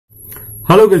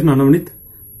Hello guys, நான் நவனீத்.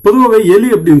 பொதுவாவே எலி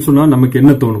அப்படின்னு சொன்னா நமக்கு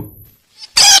என்ன தோணும்?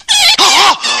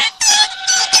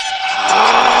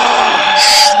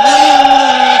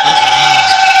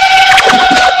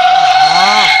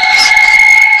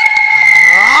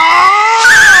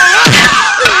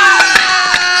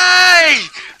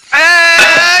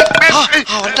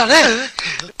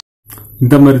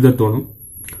 இந்த மாதிரி தான் தோணும்.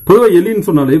 பொதுவா எலின்னு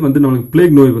சொன்னாலே வந்து நமக்கு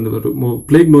பிளேக் நோய் வந்து வரும்.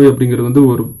 பிளேக் நோய் அப்படிங்கிறது வந்து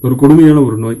ஒரு கொடுமையான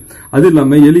ஒரு நோய். அது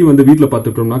இல்லாம எலி வந்து வீட்டுல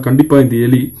பாத்துட்டோம்னா கண்டிப்பா இந்த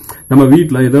எலி நம்ம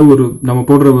வீட்டுல ஏதாவது ஒரு நம்ம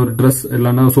போடுற ஒரு ட்ரெஸ்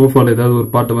இல்லைன்னா சோஃபால ஏதாவது ஒரு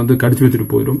பாட்டை வந்து கடிச்சு வச்சுட்டு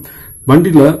போயிடும்.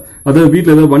 வண்டியில அதாவது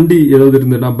வீட்டுல ஏதாவது வண்டி ஏதாவது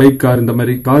இருந்ததுன்னா பைக் கார் இந்த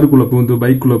மாதிரி காருக்குள்ள பூந்து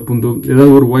பைக்குள்ள பூந்து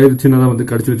ஏதாவது ஒரு ஒயர் சின்னதா வந்து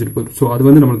கடிச்சு வச்சுட்டு போயிடும். சோ அது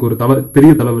வந்து நமக்கு ஒரு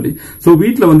பெரிய தலைவலி. சோ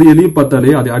வீட்டுல வந்து எலியை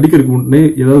பார்த்தாலே அதை அடிக்கிறதுக்கு முன்னே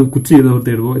ஏதாவது குச்சி ஏதாவது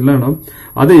தேடுவோம். இல்லைன்னா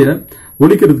அதைய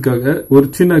ஒழிக்கிறதுக்காக ஒரு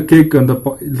சின்ன கேக் அந்த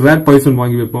ரேட் பாய்சன்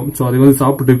வாங்கி வைப்போம். சோ அதை வந்து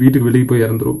சாப்பிட்டு வீட்டுக்கு வெளியே போய்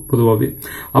இறந்துரும் பொதுவாவே.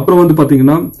 அப்புறம் வந்து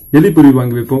பாத்தீங்கன்னா எலிப்பொறி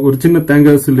வாங்கி வைப்போம். ஒரு சின்ன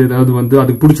தேங்காய் சில் ஏதாவது வந்து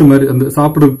அதுக்கு பிடிச்ச மாதிரி அந்த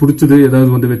சாப்பிடறதுக்கு பிடிச்சது ஏதாவது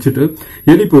வந்து வச்சுட்டு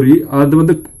எலிப்பொறி அது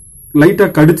வந்து லைட்டா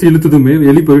கடிச்சு இழுத்ததுமே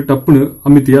எலிப்பொறி டப்புன்னு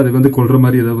அமித்தி அதை வந்து கொல்ற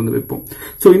மாதிரி ஏதாவது வந்து வைப்போம்.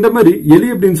 சோ இந்த மாதிரி எலி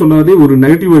அப்படின்னு சொன்னாலே ஒரு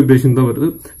நெகட்டிவ் வைப்ரேஷன் தான் வருது.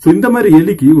 சோ இந்த மாதிரி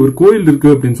எலிக்கு ஒரு கோயில் இருக்கு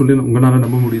அப்படின்னு சொல்லி உங்களால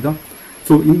நம்ப முடியுதா?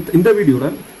 சோ இந்த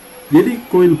வீடியோல எலி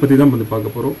கோயில் பத்தி தான் வந்து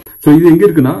பார்க்க போறோம். சோ இது எங்க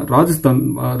இருக்குன்னா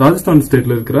ராஜஸ்தான்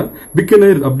ஸ்டேட்ல இருக்கிற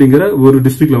பிக்கனேர் அப்படிங்கிற ஒரு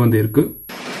டிஸ்ட்ரிக்ட்ல வந்து இருக்கு.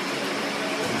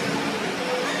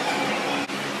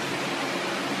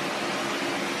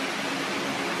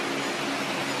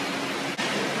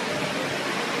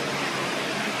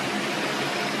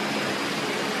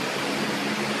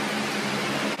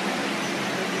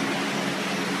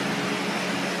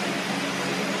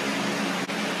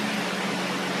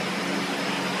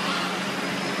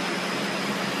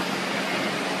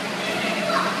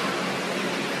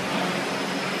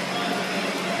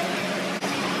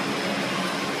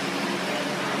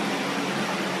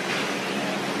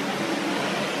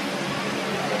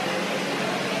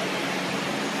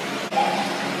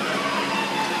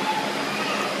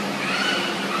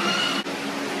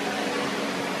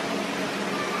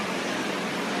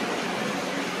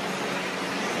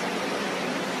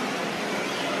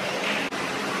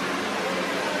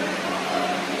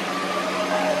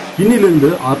 இன்னிலிருந்து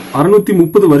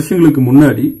 630 வருஷங்களுக்கு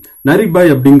முன்னாடி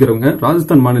நரிபாய் அப்படிங்கிறவங்க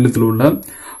ராஜஸ்தான் மாநிலத்தில் உள்ள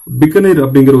பிக்கனேர்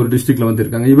அப்படிங்கிற ஒரு டிஸ்ட்ரிக்ட்ல வந்து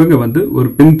இருக்காங்க. இவங்க வந்து ஒரு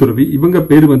பெண் துறவி. இவங்க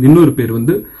பேரு வந்து இன்னொரு பேர்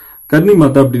வந்து கர்ணி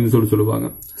மாதா அப்படின்னு சொல்லுவாங்க.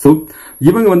 சோ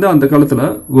இவங்க வந்து அந்த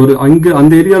காலத்துல ஒரு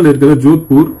அந்த ஏரியால இருக்கிற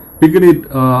ஜோத்பூர் பிக்கனேர்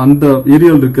அந்த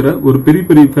ஏரியாவில் இருக்கிற ஒரு பெரிய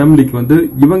பெரிய ஃபேமிலிக்கு வந்து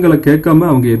இவங்களை கேட்காம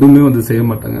அவங்க எதுவுமே வந்து செய்ய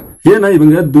மாட்டாங்க. ஏன்னா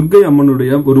இவங்க துர்கை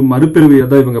அம்மனுடைய ஒரு மறுபிறவியா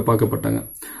தான் இவங்க பார்க்கப்பட்டாங்க.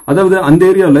 அதாவது அந்த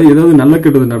ஏரியால ஏதாவது நல்ல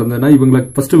கெட்டது நடந்ததுன்னா இவங்களை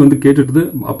ஃபர்ஸ்ட் வந்து கேட்டுட்டு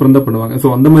அப்புறம் தான் பண்ணுவாங்க. சோ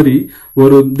அந்த மாதிரி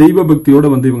ஒரு தெய்வ பக்தியோட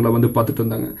வந்து இவங்களை வந்து பார்த்துட்டு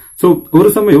இருந்தாங்க. சோ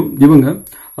ஒரு சமயம் இவங்க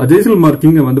ஜெய்சல்மார்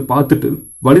கிங்க வந்து பார்த்துட்டு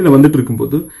வழியில வந்துட்டு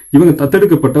இருக்கும்போது இவங்க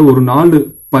தத்தெடுக்கப்பட்ட ஒரு 4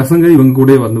 பசங்க இவங்க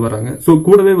கூட வந்து வராங்க. சோ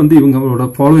கூடவே வந்து இவங்களோட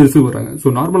ஃபாலோவர்ஸும் வராங்க. சோ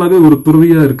நார்மலாவே ஒரு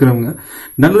துறவியா இருக்கிறவங்க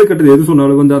நல்லது கெட்டது எது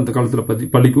சொன்னாலும் வந்து அந்த காலத்துல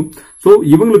பழிக்கும். சோ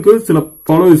இவங்களுக்கு சில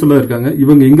ஃபாலோவர்ஸ் எல்லாம் இருக்காங்க.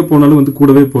 இவங்க எங்க போனாலும் வந்து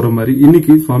கூடவே போற மாதிரி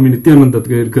இன்னைக்கு சுவாமி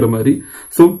நித்யானந்தத்துக்கு இருக்கிற மாதிரி.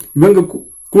 சோ இவங்க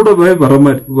கூடவே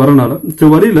வரனால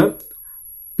வழியில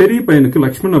பெரிய பையனுக்கு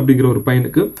லக்ஷ்மண் அப்படிங்கிற ஒரு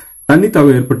பையனுக்கு தண்ணி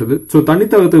தாகம் ஏற்பட்டது. சோ தண்ணி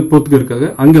தாகத்தை போத்துக்கிறதுக்காக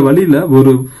அங்க வழியில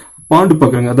ஒரு பாண்டு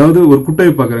பாக்குறாங்க, அதாவது ஒரு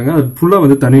குட்டையை பாக்குறாங்க. அது ஃபுல்லா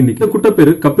வந்து தண்ணி நிக்க குட்டை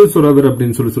பேரு கபில் சுராவர்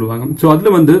அப்படின்னு சொல்லுவாங்க. சோ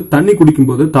அதுல வந்து தண்ணி குடிக்கும்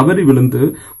போது தவறி விழுந்து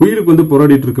உயிருக்கு வந்து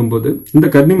போராடிட்டு இருக்கும் போது இந்த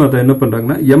கர்ணி மாதா என்ன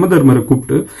பண்றாங்கன்னா யமதர்மரை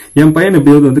கூப்பிட்டு என் பையன்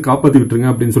எப்படியாவது வந்து காப்பாத்தி விட்டுருங்க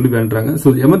அப்படின்னு சொல்லி வேண்டாங்க.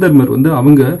 சோ யமதர்மர் வந்து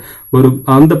அவங்க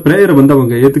அந்த பிரேயரை வந்து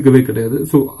அவங்க ஏத்துக்கவே கிடையாது.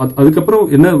 சோ அதுக்கப்புறம்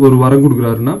என்ன ஒரு வரம்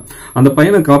கொடுக்குறாருன்னா அந்த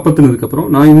பையனை காப்பாத்தினதுக்கு அப்புறம்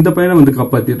நான் இந்த பையனை வந்து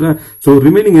காப்பாத்திடுறேன். சோ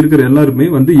ரிமைனிங் இருக்கிற எல்லாருமே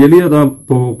வந்து எளியாதான்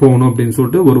போகணும் அப்படின்னு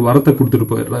சொல்லிட்டு ஒரு வரத்தை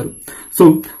கொடுத்துட்டு போயிடுறாரு. சோ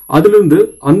அதுல இருந்து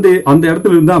அந்த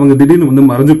இடத்துல இருந்து அவங்க திடீர்னு வந்து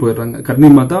மறைஞ்சு போயிடுறாங்க. கர்ணி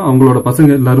மாதா அவங்களோட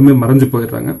பசங்க எல்லாருமே மறைஞ்சு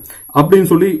போயிடுறாங்க அப்படின்னு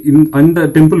சொல்லி அந்த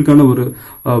டெம்பிளுக்கான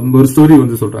ஒரு ஸ்டோரி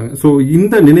வந்து சொல்றாங்க. சோ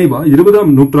இந்த நினைவா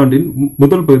 20ஆம் நூற்றாண்டின்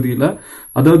முதல் பகுதியில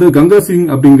அதாவது கங்கா சிங்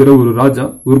அப்படிங்கிற ஒரு ராஜா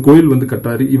ஒரு கோயில் வந்து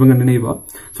கட்டாரு இவங்க நினைவா.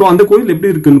 சோ அந்த கோயில்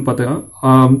எப்படி இருக்குன்னு பார்த்தா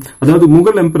அதாவது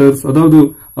முகல் எம்பரர்ஸ் அதாவது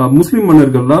முஸ்லிம்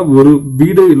மன்னர்கள்லாம் ஒரு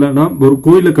வீடு இல்லைன்னா ஒரு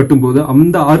கோயில கட்டும் போது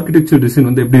அந்த ஆர்கிடெக்சர் டிசைன்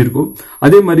வந்து எப்படி இருக்கும்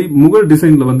அதே மாதிரி முகல்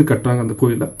டிசைன்ல வந்து கட்டுறாங்க அந்த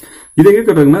கோயில. இது எங்க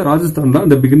கட்டுறாங்கன்னா ராஜஸ்தான்ல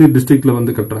அந்த பிகனேர் டிஸ்ட்ரிக்ட்ல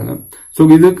வந்து கட்டுறாங்க. சோ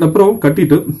இதுக்கப்புறம்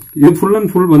கட்டிட்டு இது ஃபுல்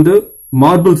அண்ட் ஃபுல் வந்து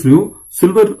மார்பிள்ஸ்லயும்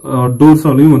சில்வர்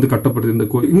டோர்ஸாலையும் வந்து கட்டப்படுது இந்த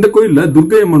கோயில். இந்த கோயில்ல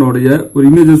துர்கை அம்மனுடைய ஒரு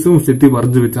இமேஜஸும் சேர்த்து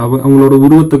வரைஞ்சு வச்சு அவங்களோட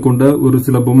உருவத்தை கொண்ட ஒரு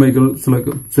சில பொம்மைகள்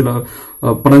சில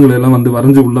படங்கள் எல்லாம் வந்து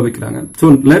வரைஞ்சு உள்ள வைக்கிறாங்க. சோ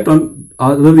லேட் ஆன்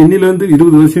அதாவது இன்னில இருந்து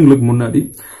 20 வருஷங்களுக்கு முன்னாடி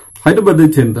ஹைதராபாத்தை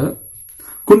சேர்ந்த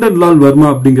குண்டன்லால் வர்மா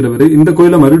அப்படிங்கிறவரு இந்த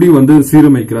கோயிலை மறுபடியும் வந்து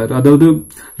சீரமைக்கிறாரு, அதாவது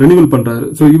ரெனிவல் பண்றாரு.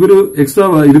 சோ இவரு எக்ஸ்ட்ரா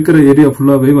இருக்கிற ஏரியா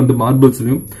ஃபுல்லாவே வந்து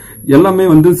மார்பிள்ஸ்லயும் எல்லாமே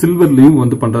வந்து சில்வர்லயும்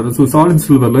வந்து பண்றாரு. சோ சாலிட்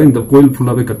சில்வர்ல இந்த கோயில்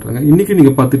ஃபுல்லாவே கட்டுறாங்க. இன்னைக்கு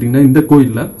நீங்க பாத்துட்டீங்கன்னா இந்த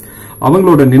கோயில்ல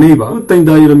அவங்களோட நினைவா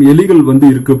 25,000 எலிகள் வந்து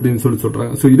இருக்கு அப்படின்னு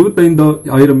சொல்றாங்க. சோ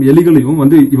 25,000 எலிகளையும்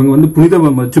வந்து இவங்க வந்து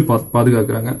புனிதமா வச்சு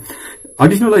பாதுகாக்கிறாங்க.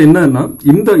 அடிஷனலா என்னன்னா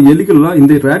இந்த எலிகள்லாம்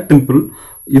இந்த ரேட் டெம்பிள்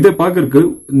இதை பாக்குறதுக்கு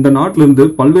இந்த நாட்டுல இருந்து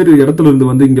பல்வேறு இடத்துல இருந்து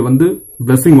வந்து இங்க வந்து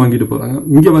பிளஸிங் வாங்கிட்டு போறாங்க.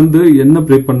 இங்க வந்து என்ன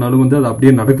ப்ரே பண்ணாலும் வந்து அது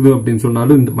அப்படியே நடக்குது அப்படின்னு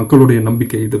சொன்னாலும் இந்த மக்களுடைய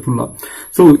நம்பிக்கை இது ஃபுல்லா.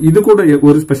 சோ இது கூட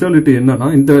ஒரு ஸ்பெஷாலிட்டி என்னன்னா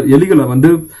இந்த எலிகளை வந்து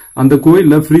அந்த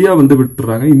கோயில்ல ஃப்ரீயா வந்து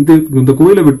விட்டுறாங்க. இந்த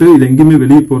கோயிலை விட்டு இது எங்கேயுமே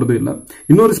வெளியே போறது இல்ல.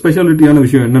 இன்னொரு ஸ்பெஷாலிட்டியான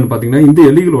விஷயம் என்னன்னு பாத்தீங்கன்னா இந்த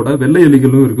எலிகளோட வெள்ளை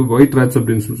எலிகளும் இருக்கு, ஒயிட் ராட்ஸ்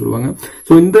அப்படின்னு சொல்லுவாங்க.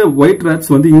 சோ இந்த ஒயிட்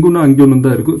ராட்ஸ் வந்து இங்குன்னு அங்கொன்னு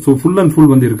தான் இருக்கு. சோ ஃபுல் அண்ட்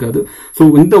ஃபுல் வந்து இருக்காது. சோ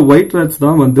இந்த ஒயிட் ராட்ஸ்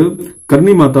தான் வந்து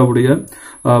கர்ணி மாதாவுடைய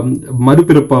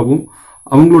மறுபிறப்பாவும்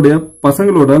அவங்களுடைய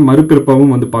பசங்களோட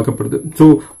மறுபிறப்பாவும் வந்து பார்க்கப்படுது. சோ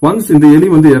ஒன்ஸ் இந்த எலி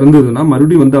வந்து இறந்ததுன்னா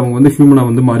மறுபடியும் வந்து அவங்க வந்து ஹியூமனா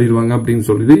வந்து மாறிடுவாங்க அப்படின்னு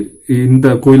சொல்லி இந்த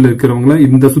கோயில்ல இருக்கிறவங்க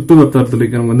இந்த சுத்து வட்டாரத்தில்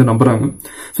இருக்கிறவங்க வந்து நம்புறாங்க.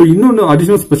 சோ இன்னொன்னு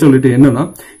அடிஷனல் ஸ்பெஷாலிட்டி என்னன்னா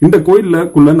இந்த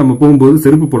கோயிலுக்குள்ள நம்ம போகும்போது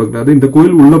செருப்பு போடக்கூடாது. இந்த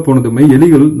கோயில் உள்ள போனதுமே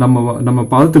எலிகள் நம்ம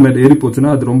பாதத்து மேல ஏறி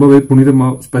போச்சுன்னா அது ரொம்பவே புனிதமா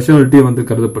ஸ்பெஷாலிட்டியா வந்து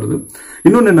கருதப்படுது.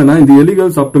 இன்னொன்னு என்னன்னா இந்த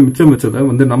எலிகள் சாப்பிட்ட மிச்சம் வச்சதை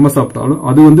வந்து நம்ம சாப்பிட்டாலும்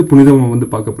அது வந்து புனிதமா வந்து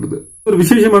பார்க்கப்படுது. ஒரு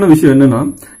விசேஷமான விஷயம் என்னன்னா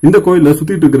இந்த கோயில்ல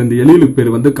சுத்திட்டு இருக்கிற இந்த எலிகளுக்கு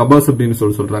பேர் வந்து கபாஸ் அப்படின்னு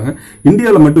சொல்றாங்க.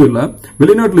 இந்தியால மட்டும் இல்ல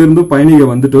வெளிநாட்டுல இருந்து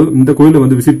பயணிகள் வந்துட்டு இந்த கோயிலை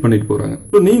வந்து விசிட் பண்ணிட்டு போறாங்க.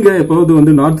 நீங்க எப்போது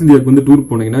வந்து நார்த் இந்தியாவுக்கு வந்து டூர்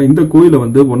போனீங்கன்னா இந்த கோயிலை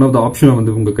வந்து ஒன் ஆஃப் த ஆப்ஷனை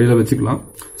வந்து உங்க கையில வச்சுக்கலாம்.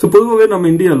 சோ பொதுவாகவே நம்ம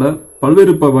இந்தியால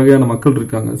பல்வேறு வகையான மக்கள்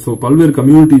இருக்காங்க. சோ பல்வேறு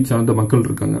கம்யூனிட்டி சார்ந்த மக்கள்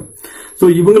இருக்காங்க. சோ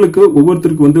இவங்களுக்கு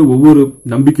ஒவ்வொருத்தருக்கு வந்து ஒவ்வொரு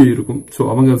நம்பிக்கை இருக்கும். சோ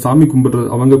அவங்க சாமி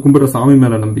கும்பிடுற சாமி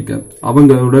மேல நம்பிக்கை,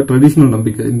 அவங்களோட ட்ரெடிஷனல்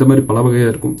நம்பிக்கை, இந்த மாதிரி பல வகையா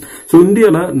இருக்கும். சோ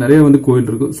இந்தியால நிறைய வந்து கோயில்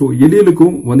இருக்கு. சோ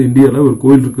எலிகளுக்கும் வந்து இந்தியால ஒரு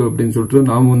கோயில் இருக்கு அப்படின்னு சொல்லிட்டு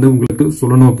நான் வந்து உங்களுக்கு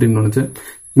சொல்லணும் அப்படின்னு நினைச்சேன்.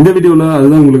 இந்த வீடியோல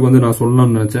அதுதான் உங்களுக்கு வந்து நான்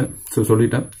சொல்லணும்னு நினைச்சேன். சோ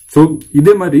சொல்லிட்டேன். சோ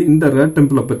இதே மாதிரி இந்த ரேட்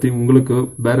டெம்பிளை பத்தி உங்களுக்கு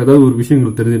வேற ஏதாவது ஒரு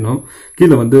விஷயங்கள் தெரிஞ்சிடணும்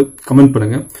கீழே வந்து கமெண்ட்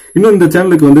பண்ணுங்க. இன்னும் இந்த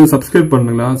சேனலுக்கு வந்து சப்ஸ்கிரைப்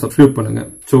பண்ணுங்க.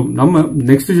 சோ நம்ம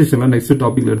நெக்ஸ்ட் செஷன்ல நெக்ஸ்ட்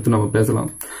டாபிக்ல எடுத்து நம்ம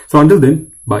பேசலாம். சோ அண்டில் தென்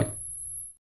பாய்.